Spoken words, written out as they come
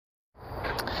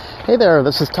Hey there,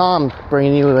 this is Tom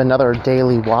bringing you another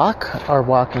daily walk,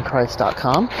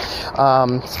 ourwalkinchrist.com.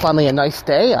 It's finally a nice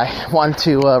day. I wanted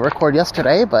to record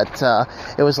yesterday, but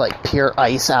it was like pure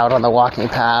ice out on the walking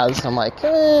paths. I'm like,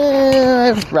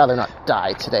 I'd rather not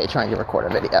die today trying to record a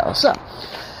video. So,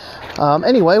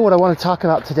 anyway, what I want to talk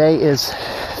about today is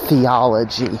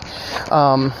theology.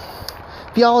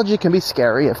 Theology can be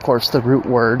scary. Of course, the root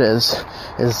word is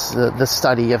the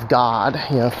study of God,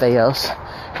 theos,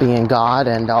 being God,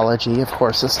 and ology, of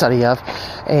course, the study of.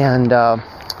 And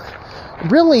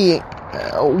really,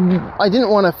 I didn't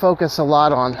want to focus a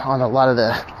lot on a lot of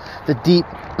the deep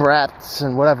breaths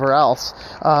and whatever else,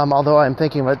 although I'm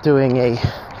thinking about doing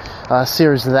a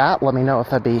series of that. Let me know if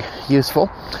that'd be useful.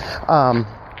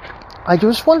 I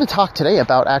just wanted to talk today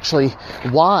about actually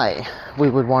why we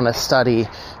would want to study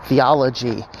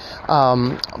theology.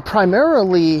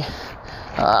 Primarily,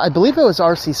 I believe it was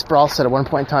R.C. Sproul said at one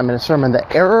point in time in a sermon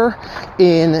that error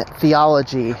in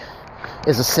theology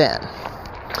is a sin.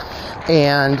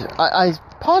 And I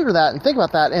ponder that and think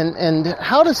about that, and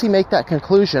how does he make that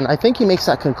conclusion? I think he makes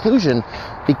that conclusion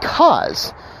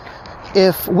because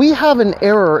if we have an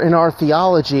error in our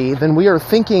theology, then we are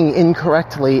thinking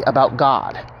incorrectly about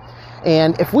God.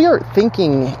 And if we are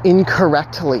thinking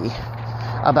incorrectly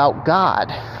about God,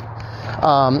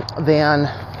 then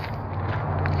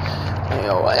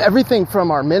everything from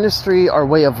our ministry, our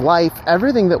way of life,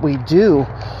 everything that we do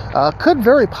could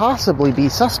very possibly be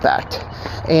suspect.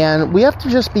 And we have to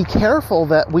just be careful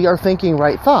that we are thinking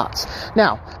right thoughts.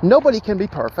 Now, nobody can be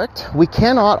perfect. We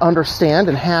cannot understand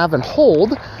and have and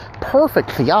hold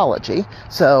perfect theology.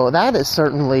 So that is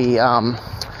certainly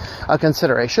a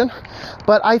consideration.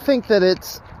 But I think that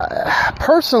it's,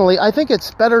 personally, I think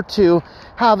it's better to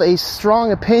have a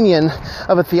strong opinion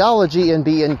of a theology and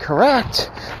be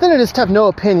incorrect than it is to have no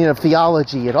opinion of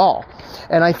theology at all.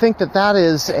 And I think that that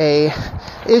is a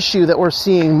issue that we're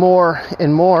seeing more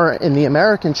and more in the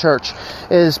American church,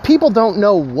 is people don't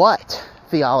know what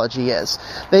theology is.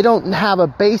 They don't have a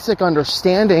basic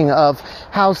understanding of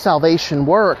how salvation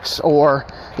works or,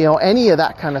 any of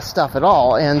that kind of stuff at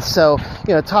all. And so,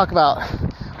 talk about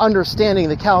understanding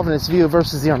the Calvinist view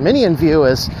versus the Arminian view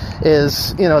is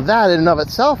that in and of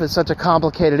itself is such a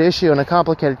complicated issue and a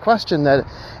complicated question that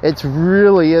it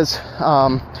really is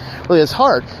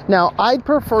hard. Now, I'd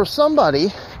prefer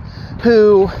somebody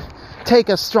who take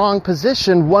a strong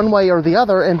position one way or the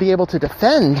other and be able to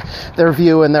defend their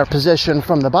view and their position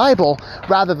from the Bible,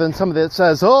 rather than somebody that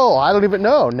says, I don't even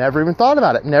know, never even thought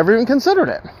about it, never even considered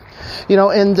it.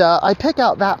 And I pick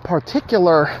out that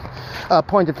particular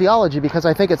point of theology because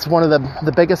I think it's one of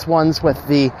the biggest ones with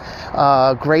the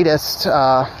greatest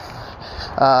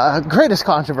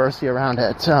controversy around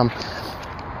it.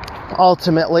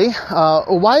 Ultimately,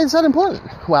 why is that important?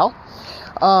 Well,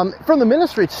 from the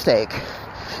ministry stake,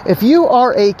 if you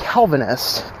are a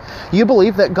Calvinist, you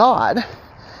believe that God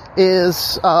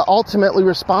is ultimately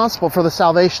responsible for the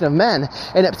salvation of men,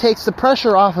 and it takes the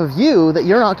pressure off of you that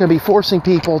you're not going to be forcing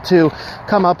people to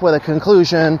come up with a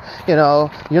conclusion. You're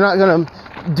not going to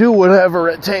do whatever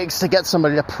it takes to get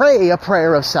somebody to pray a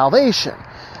prayer of salvation,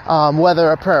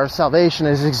 whether a prayer of salvation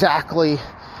is exactly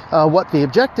what the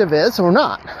objective is or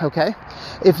not. Okay,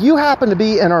 if you happen to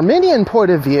be an Arminian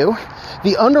point of view,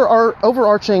 the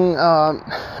overarching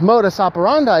modus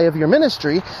operandi of your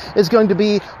ministry is going to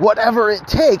be whatever it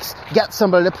takes, get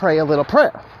somebody to pray a little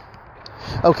prayer.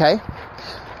 Okay?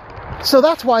 So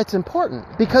that's why it's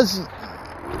important, because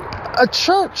a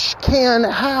church can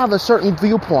have a certain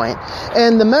viewpoint,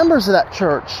 and the members of that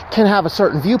church can have a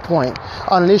certain viewpoint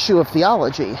on an issue of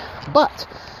theology. But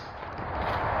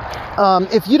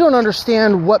if you don't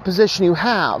understand what position you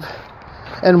have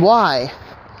and why,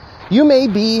 you may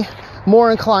be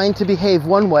more inclined to behave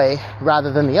one way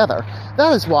rather than the other.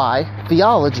 That is why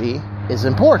theology is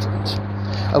important.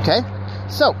 Okay?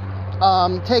 So,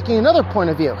 taking another point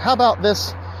of view, how about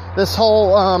this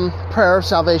whole prayer of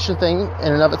salvation thing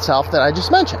in and of itself that I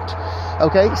just mentioned?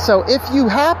 Okay? So if you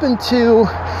happen to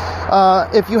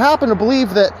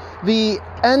believe that the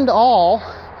end all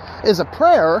is a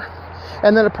prayer,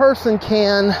 and that a person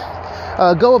can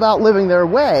go about living their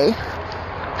way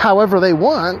however they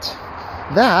want,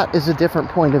 that is a different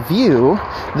point of view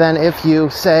than if you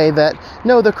say that,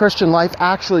 no, the Christian life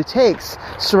actually takes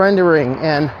surrendering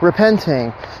and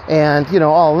repenting and,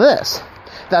 all this.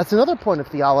 That's another point of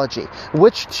theology.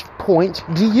 Which point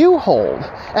do you hold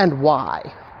and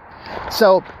why?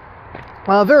 So,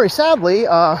 very sadly,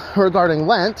 regarding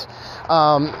Lent,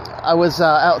 I was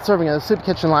out serving in a soup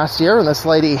kitchen last year, and this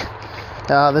lady's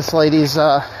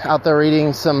out there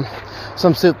eating some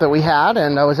soup that we had,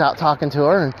 and I was out talking to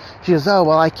her, and she goes,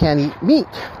 I can't eat meat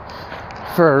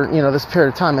for, this period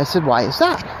of time. I said, why is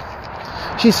that?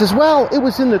 She says, well, it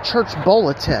was in the church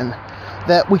bulletin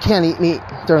that we can't eat meat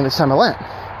during this time of Lent.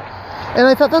 And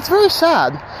I thought, that's very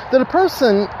sad that a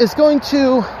person is going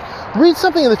to read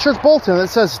something in the church bulletin that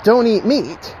says don't eat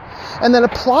meat and then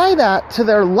apply that to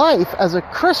their life as a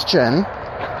Christian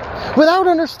without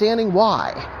understanding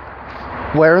why.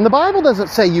 Where in the Bible does it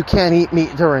say you can't eat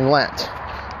meat during Lent?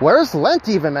 Where's Lent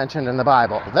even mentioned in the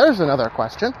Bible? There's another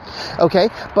question. Okay,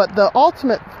 but the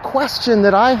ultimate question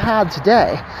that I had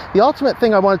today, the ultimate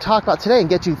thing I want to talk about today and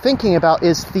get you thinking about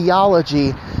is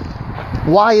theology.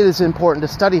 Why it is important to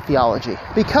study theology.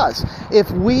 Because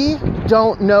if we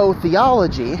don't know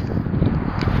theology,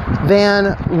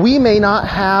 then we may not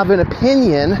have an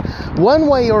opinion one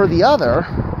way or the other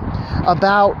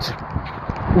about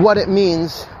what it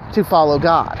means to follow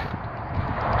God.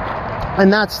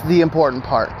 And that's the important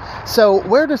part. So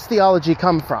where does theology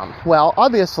come from? Well,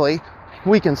 obviously,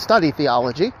 we can study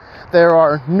theology. There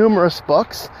are numerous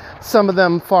books, some of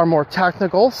them far more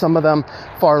technical, some of them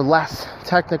far less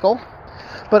technical.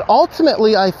 But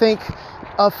ultimately, I think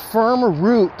a firm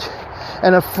root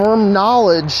and a firm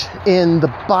knowledge in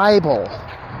the Bible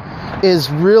is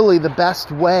really the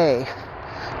best way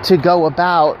to go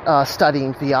about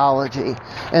studying theology.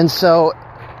 And so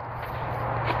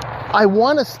I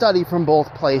want to study from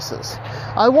both places.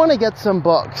 I want to get some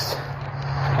books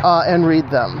and read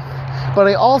them. But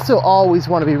I also always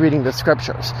want to be reading the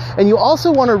scriptures. And you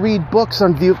also want to read books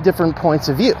on different points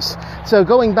of views. So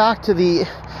going back to the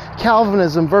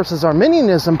Calvinism versus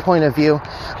Arminianism point of view,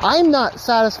 I'm not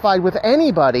satisfied with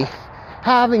anybody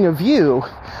having a view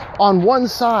on one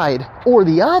side or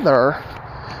the other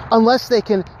unless they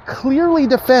can clearly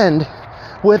defend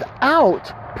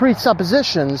without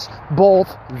presuppositions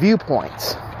both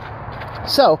viewpoints.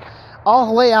 So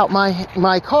I'll lay out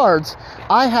my cards.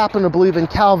 I happen to believe in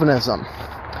Calvinism.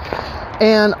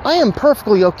 And I am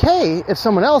perfectly okay if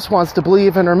someone else wants to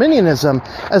believe in Arminianism,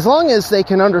 as long as they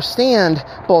can understand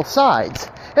both sides.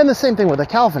 And the same thing with a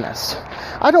Calvinist.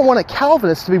 I don't want a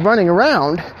Calvinist to be running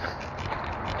around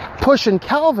pushing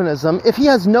Calvinism if he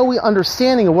has no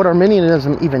understanding of what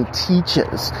Arminianism even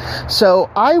teaches. So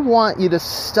I want you to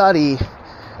study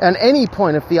on any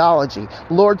point of theology.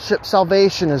 Lordship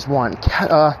salvation is one.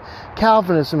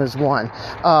 Calvinism is one.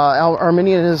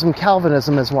 Arminianism,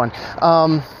 Calvinism is one.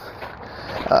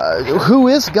 Who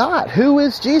is God? Who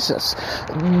is Jesus?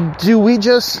 Do we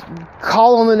just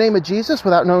call on the name of Jesus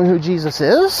without knowing who Jesus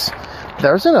is?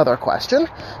 There's another question.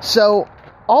 So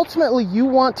ultimately, you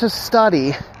want to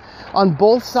study on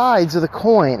both sides of the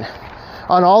coin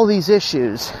on all these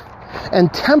issues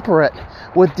and temper it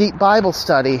with deep Bible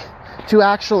study to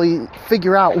actually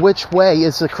figure out which way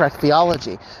is the correct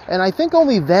theology. And I think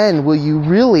only then will you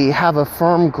really have a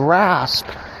firm grasp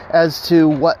as to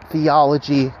what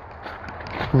theology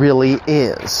really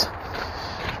is.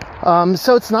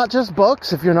 So it's not just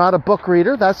books. If you're not a book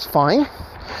reader, that's fine.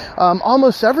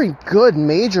 Almost every good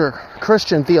major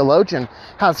Christian theologian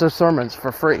has their sermons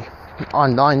for free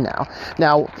online now.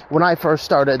 Now, when I first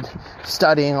started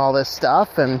studying all this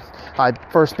stuff and I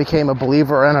first became a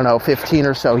believer, 15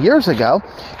 or so years ago,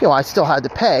 I still had to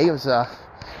pay. It was,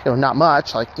 not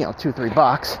much, like,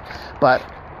 $2-3, but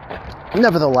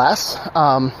nevertheless,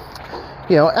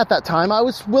 at that time, I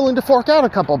was willing to fork out a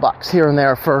couple bucks here and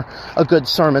there for a good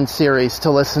sermon series to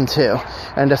listen to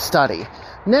and to study.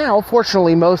 Now,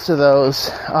 fortunately, most of those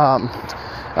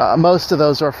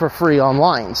are for free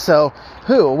online. So,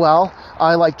 who? Well,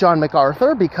 I like John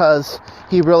MacArthur because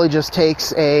he really just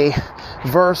takes a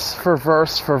verse for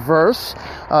verse for verse,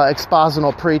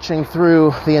 expositional preaching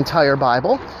through the entire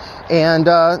Bible, and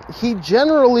he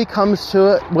generally comes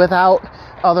to it without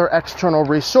other external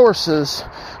resources,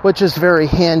 which is very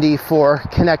handy for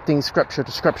connecting scripture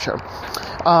to scripture.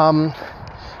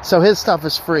 So his stuff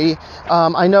is free.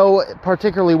 I know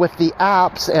particularly with the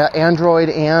apps, Android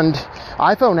and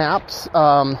iPhone apps,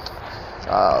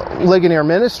 Ligonier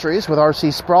Ministries with R.C.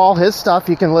 Sproul, his stuff,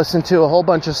 you can listen to a whole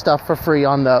bunch of stuff for free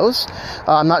on those.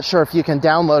 I'm not sure if you can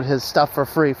download his stuff for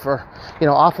free for,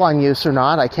 offline use or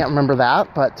not. I can't remember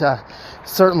that, but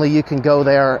certainly you can go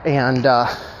there and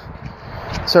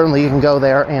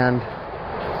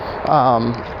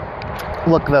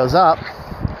look those up.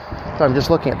 So I'm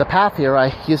just looking at the path here.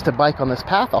 I used to bike on this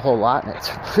path a whole lot, and it's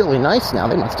really nice now.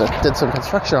 They must have did some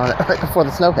construction on it right before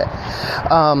the snow hit.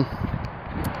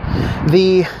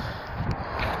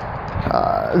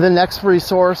 The next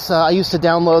resource, I used to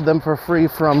download them for free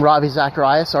from Ravi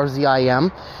Zacharias,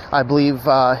 RZIM. I believe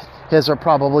his are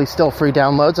probably still free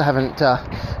downloads. I haven't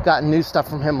gotten new stuff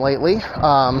from him lately.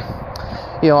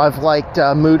 I've liked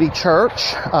Moody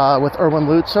Church with Erwin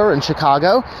Lutzer in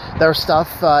Chicago. Their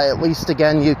stuff, at least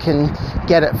again, you can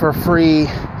get it for free,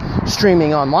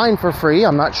 streaming online for free.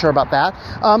 I'm not sure about that.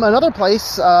 Another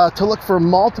place to look for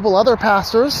multiple other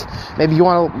pastors. Maybe you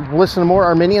want to listen to more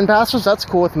Arminian pastors. That's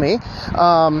cool with me.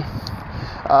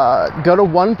 Go to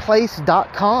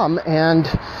oneplace.com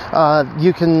and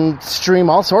you can stream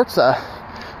all sorts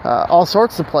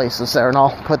of places there, and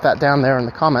I'll put that down there in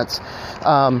the comments.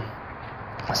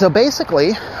 So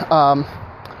basically,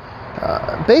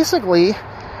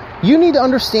 you need to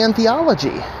understand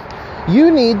theology. You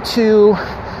need to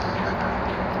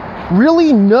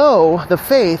really know the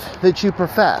faith that you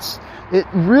profess. It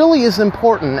really is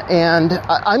important, and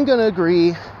I'm going to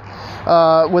agree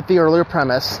with the earlier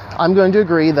premise. I'm going to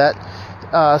agree that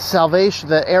salvation,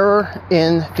 the error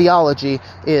in theology,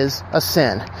 is a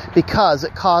sin because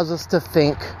it causes us to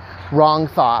think wrong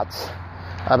thoughts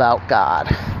about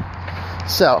God.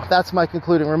 So that's my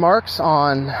concluding remarks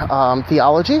on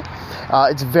theology.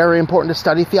 It's very important to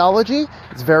study theology.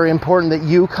 It's very important that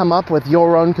you come up with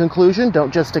your own conclusion.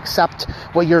 Don't just accept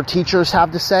what your teachers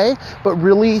have to say, but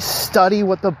really study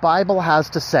what the Bible has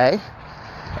to say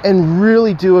and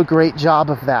really do a great job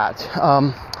of that.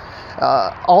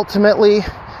 Ultimately,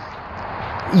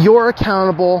 you're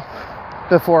accountable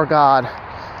before God,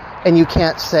 and you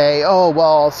can't say, oh,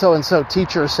 well, so-and-so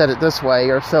teacher said it this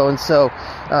way, or so-and-so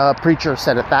preacher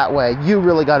said it that way. You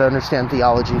really got to understand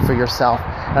theology for yourself,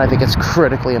 and I think it's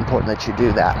critically important that you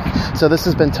do that. So this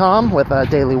has been Tom with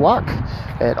Daily Walk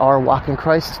at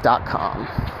ourwalkinchrist.com.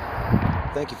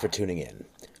 Thank you for tuning in.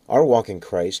 Our Walk in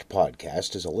Christ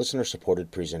podcast is a listener-supported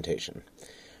presentation.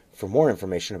 For more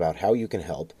information about how you can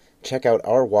help, check out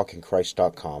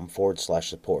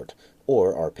ourwalkinchrist.com/support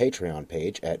or our Patreon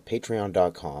page at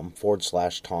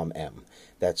patreon.com/TomM.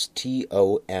 That's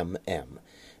TOMM.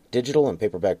 Digital and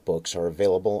paperback books are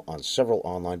available on several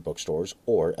online bookstores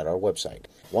or at our website.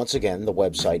 Once again, the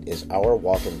website is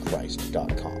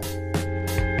ourwalkinchrist.com.